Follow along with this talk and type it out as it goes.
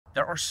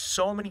There are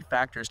so many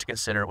factors to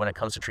consider when it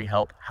comes to tree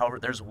health. However,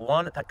 there's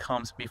one that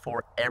comes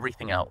before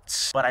everything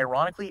else. But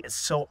ironically, it's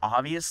so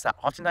obvious that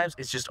oftentimes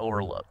it's just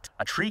overlooked.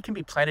 A tree can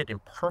be planted in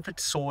perfect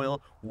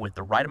soil with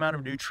the right amount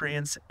of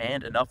nutrients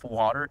and enough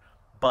water,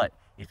 but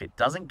if it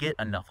doesn't get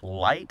enough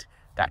light,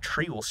 that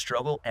tree will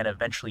struggle and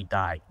eventually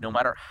die, no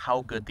matter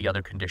how good the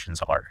other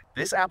conditions are.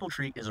 This apple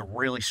tree is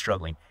really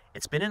struggling.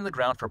 It's been in the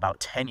ground for about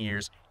 10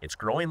 years, it's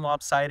growing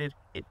lopsided,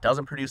 it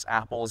doesn't produce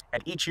apples,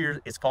 and each year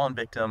it's fallen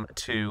victim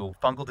to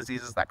fungal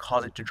diseases that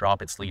cause it to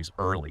drop its leaves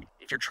early.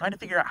 If you're trying to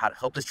figure out how to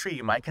help this tree,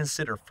 you might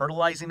consider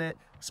fertilizing it,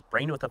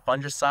 spraying it with a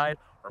fungicide,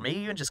 or maybe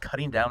even just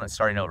cutting down and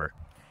starting over.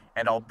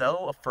 And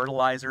although a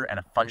fertilizer and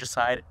a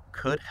fungicide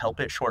could help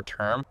it short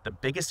term, the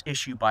biggest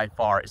issue by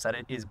far is that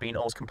it is being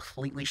almost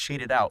completely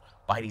shaded out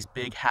by these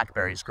big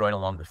hackberries growing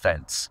along the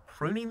fence.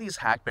 Pruning these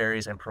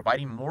hackberries and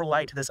providing more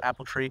light to this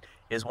apple tree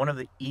is one of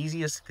the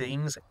easiest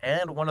things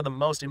and one of the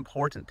most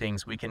important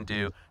things we can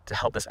do to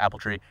help this apple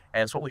tree,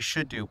 and it's what we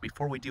should do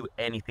before we do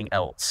anything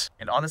else.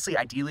 And honestly,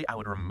 ideally, I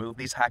would remove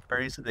these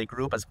hackberries. They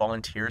grew up as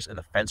volunteers in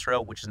the fence row,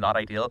 which is not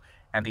ideal,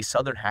 and these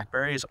southern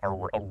hackberries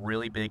are a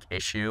really big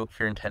issue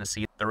here in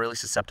Tennessee. They're really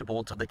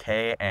susceptible to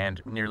decay,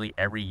 and nearly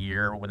every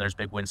year when there's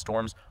big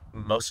windstorms,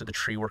 most of the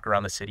tree work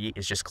around the city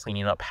is just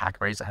cleaning up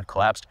hackberries that have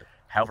collapsed.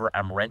 However,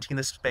 I'm renting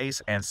this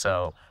space, and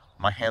so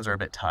my hands are a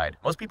bit tied.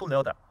 Most people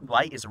know that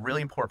light is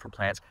really important for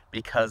plants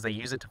because they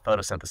use it to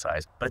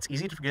photosynthesize, but it's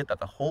easy to forget that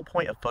the whole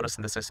point of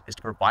photosynthesis is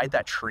to provide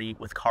that tree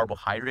with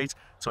carbohydrates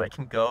so it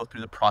can go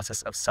through the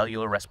process of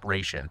cellular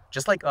respiration.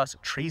 Just like us,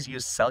 trees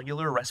use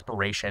cellular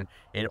respiration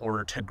in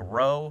order to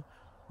grow,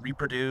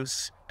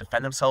 reproduce,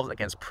 defend themselves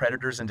against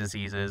predators and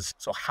diseases.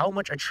 So how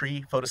much a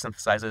tree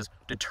photosynthesizes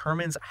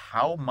determines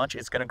how much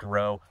it's going to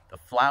grow, the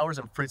flowers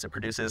and fruits it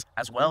produces,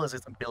 as well as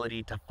its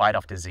ability to fight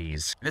off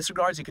disease. In this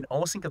regards, you can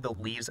almost think of the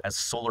leaves as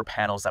solar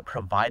panels that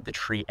provide the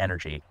tree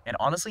energy. And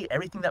honestly,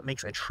 everything that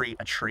makes a tree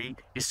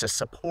is to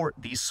support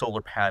these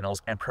solar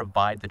panels and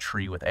provide the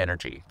tree with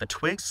energy. The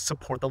twigs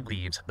support the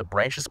leaves, the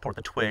branches support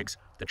the twigs,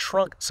 the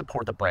trunk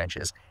support the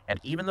branches, and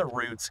even the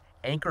roots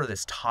anchor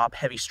this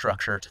top-heavy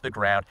structure to the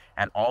ground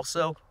and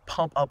also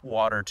pump up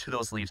water to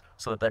those leaves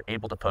so that they're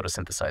able to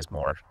photosynthesize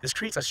more. This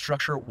creates a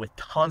structure with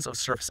tons of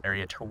surface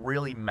area to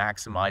really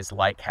maximize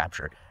light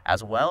capture,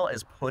 as well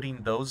as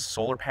putting those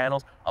solar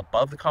panels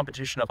above the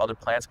competition of other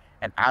plants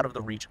and out of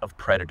the reach of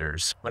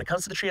predators. When it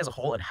comes to the tree as a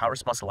whole and how it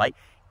responds to light,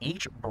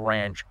 each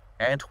branch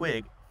and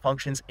twig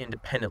functions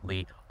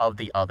independently of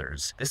the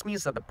others. This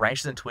means that the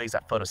branches and twigs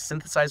that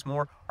photosynthesize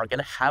more are going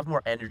to have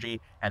more energy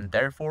and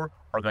therefore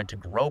are going to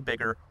grow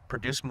bigger,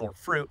 produce more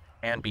fruit,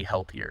 and be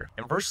healthier.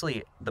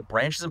 Inversely, the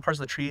branches and parts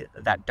of the tree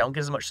that don't get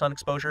as much sun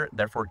exposure,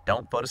 therefore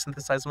don't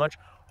photosynthesize much,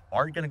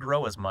 aren't going to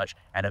grow as much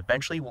and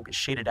eventually will get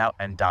shaded out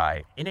and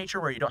die. In nature,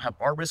 where you don't have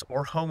arborists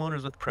or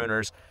homeowners with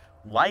pruners,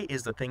 light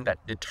is the thing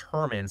that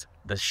determines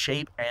the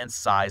shape and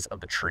size of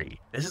the tree.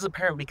 This is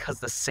apparent because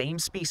the same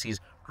species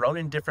grown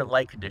in different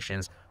light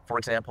conditions, for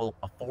example,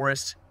 a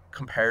forest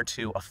compared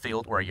to a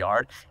field or a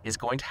yard, is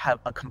going to have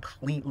a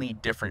completely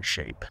different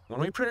shape. When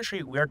we prune a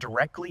tree, we are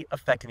directly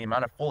affecting the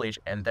amount of foliage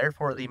and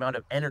therefore the amount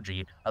of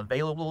energy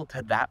available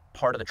to that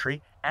part of the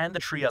tree and the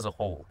tree as a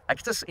whole. That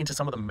gets us into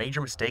some of the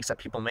major mistakes that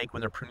people make when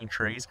they're pruning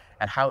trees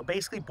and how it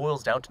basically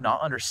boils down to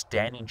not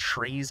understanding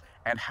trees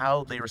and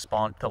how they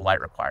respond to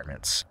light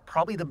requirements.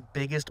 Probably the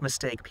biggest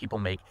mistake people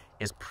make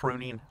is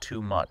pruning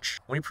too much.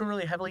 When you prune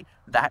really heavily,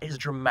 that is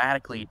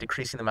dramatically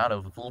decreasing the amount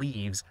of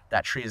leaves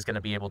that tree is going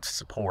to be able to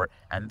support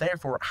and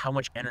therefore how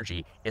much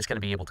energy it's going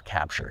to be able to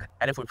capture.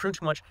 And if we prune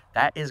too much,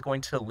 that is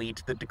going to lead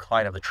to the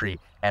decline of the tree.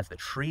 And if the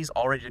tree is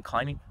already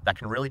declining, that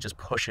can really just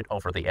push it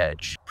over the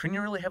edge.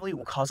 Pruning really heavily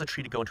will cause a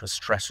tree to go into a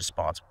stress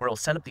response where it'll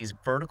send up these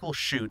vertical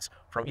shoots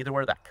from either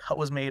where that cut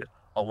was made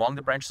along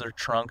the branches of the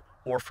trunk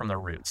or from the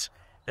roots.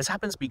 This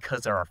happens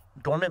because there are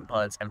dormant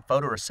buds and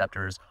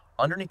photoreceptors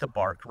underneath the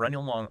bark running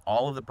along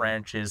all of the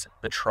branches,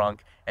 the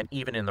trunk, and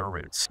even in the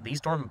roots. These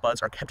dormant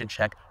buds are kept in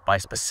check by a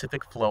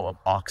specific flow of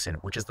auxin,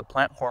 which is the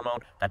plant hormone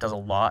that does a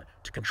lot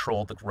to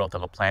control the growth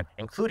of a plant,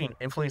 including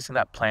influencing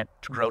that plant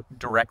to grow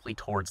directly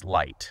towards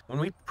light. When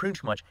we prune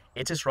too much,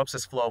 it disrupts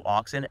this flow of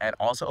auxin and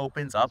also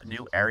opens up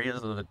new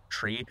areas of the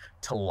tree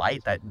to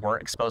light that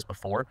weren't exposed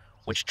before,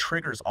 which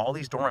triggers all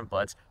these dormant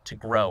buds to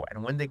grow.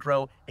 And when they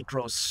grow, it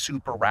grows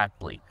super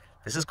rapidly.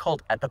 This is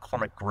called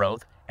epicormic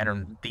growth,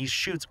 and these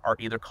shoots are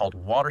either called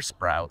water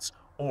sprouts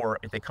or,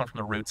 if they come from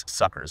the roots,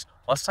 suckers.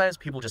 Lots of times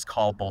people just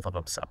call both of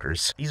them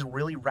suckers. These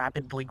really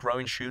rapidly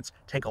growing shoots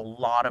take a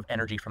lot of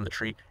energy from the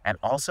tree and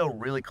also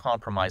really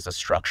compromise the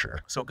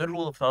structure. So a good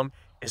rule of thumb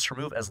is to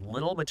remove as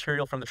little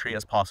material from the tree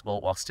as possible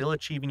while still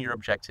achieving your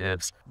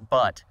objectives,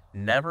 but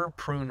never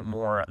prune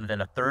more than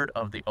a third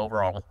of the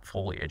overall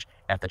foliage.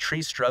 And if the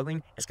tree's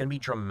struggling, it's going to be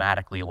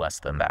dramatically less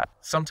than that.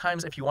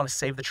 Sometimes if you want to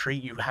save the tree,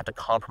 you have to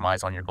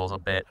compromise on your goals a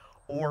bit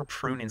or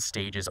prune in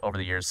stages over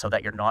the years so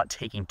that you're not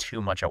taking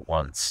too much at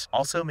once.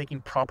 Also,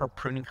 making proper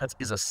pruning cuts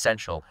is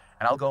essential,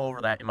 and I'll go over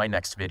that in my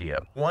next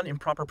video. One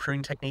improper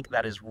pruning technique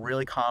that is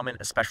really common,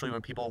 especially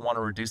when people want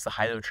to reduce the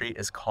height of a tree,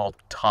 is called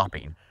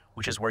topping,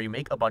 which is where you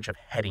make a bunch of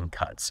heading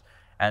cuts.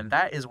 And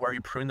that is where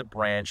you prune the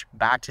branch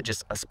back to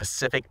just a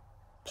specific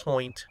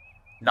point,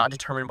 not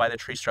determined by the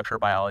tree structure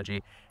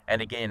biology.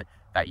 And again,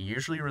 that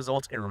usually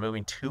results in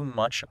removing too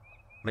much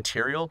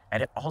material,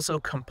 and it also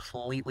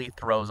completely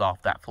throws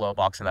off that flow of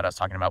oxygen that I was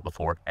talking about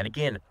before. And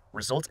again,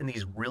 results in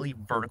these really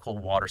vertical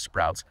water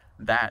sprouts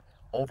that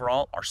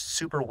overall are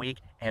super weak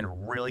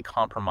and really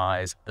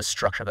compromise the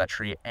structure of that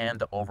tree and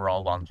the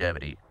overall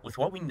longevity. With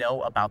what we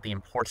know about the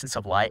importance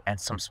of light and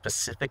some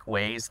specific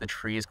ways the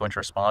tree is going to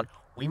respond,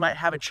 we might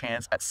have a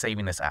chance at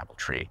saving this apple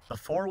tree.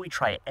 Before we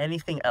try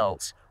anything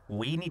else,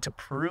 we need to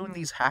prune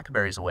these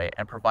hackberries away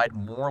and provide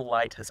more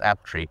light to this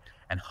apple tree.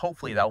 And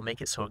hopefully that will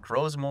make it so it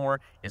grows more,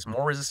 is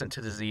more resistant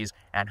to disease,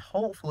 and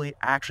hopefully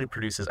actually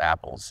produces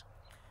apples.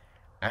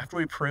 After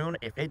we prune,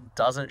 if it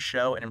doesn't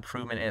show an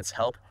improvement in its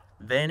health,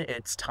 then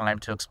it's time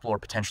to explore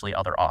potentially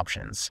other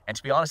options. And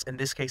to be honest, in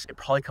this case, it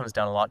probably comes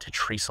down a lot to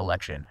tree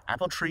selection.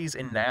 Apple trees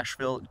in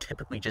Nashville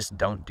typically just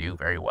don't do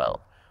very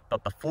well.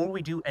 But before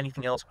we do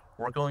anything else,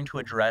 we're going to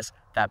address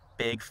that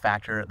big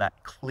factor that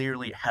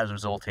clearly has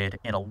resulted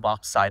in a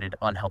lopsided,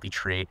 unhealthy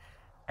tree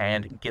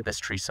and get this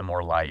tree some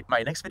more light.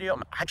 My next video,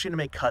 I'm actually gonna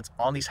make cuts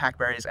on these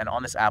hackberries and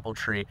on this apple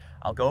tree.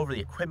 I'll go over the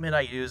equipment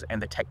I use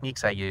and the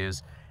techniques I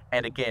use.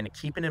 And again,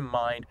 keeping in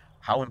mind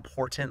how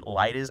important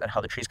light is and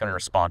how the tree's gonna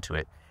respond to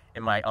it.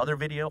 In my other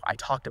video, I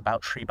talked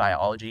about tree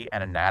biology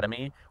and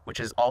anatomy, which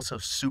is also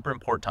super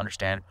important to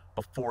understand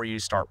before you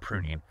start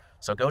pruning.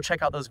 So go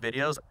check out those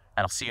videos,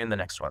 and I'll see you in the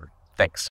next one. Thanks.